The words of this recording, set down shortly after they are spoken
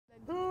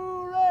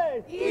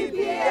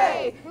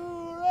EPA!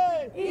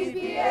 Hooray!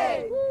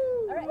 EPA!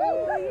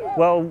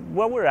 Well,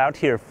 what we're out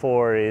here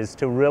for is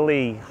to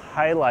really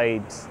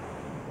highlight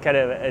kind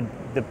of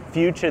the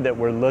future that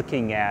we're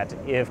looking at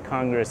if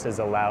Congress is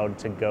allowed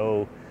to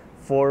go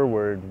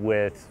forward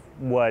with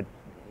what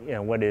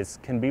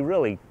can be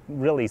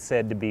really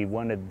said to be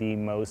one of the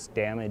most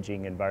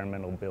damaging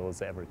environmental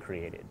bills ever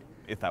created.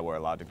 If that were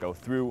allowed to go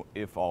through,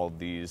 if all of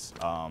these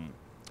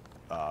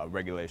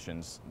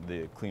regulations,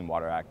 the Clean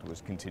Water Act, was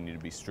continue to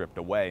be stripped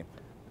away,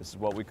 this is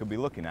what we could be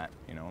looking at,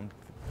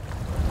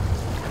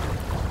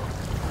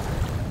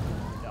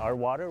 Our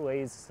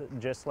waterways,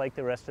 just like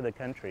the rest of the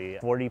country,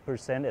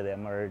 40% of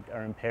them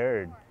are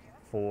impaired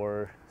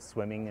for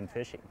swimming and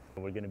fishing.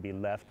 We're going to be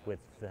left with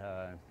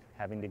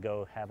having to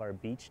go have our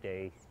beach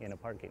day in a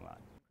parking lot.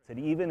 So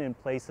even in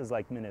places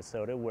like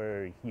Minnesota,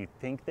 where you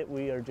think that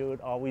we are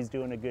always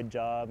doing a good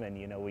job, and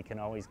we can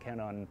always count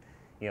on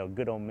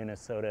good old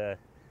Minnesota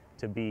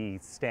to be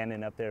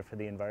standing up there for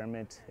the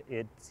environment,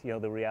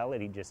 the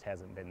reality just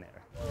hasn't been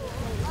there.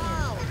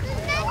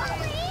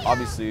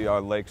 Obviously,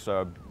 our lakes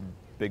are a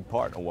big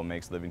part of what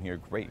makes living here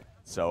great.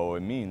 So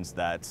it means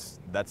that's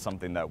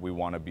something that we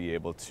want to be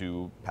able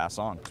to pass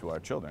on to our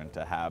children,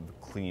 to have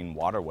clean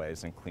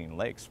waterways and clean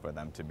lakes for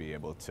them to be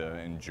able to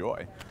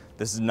enjoy.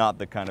 This is not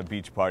the kind of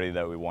beach party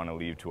that we want to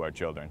leave to our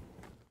children.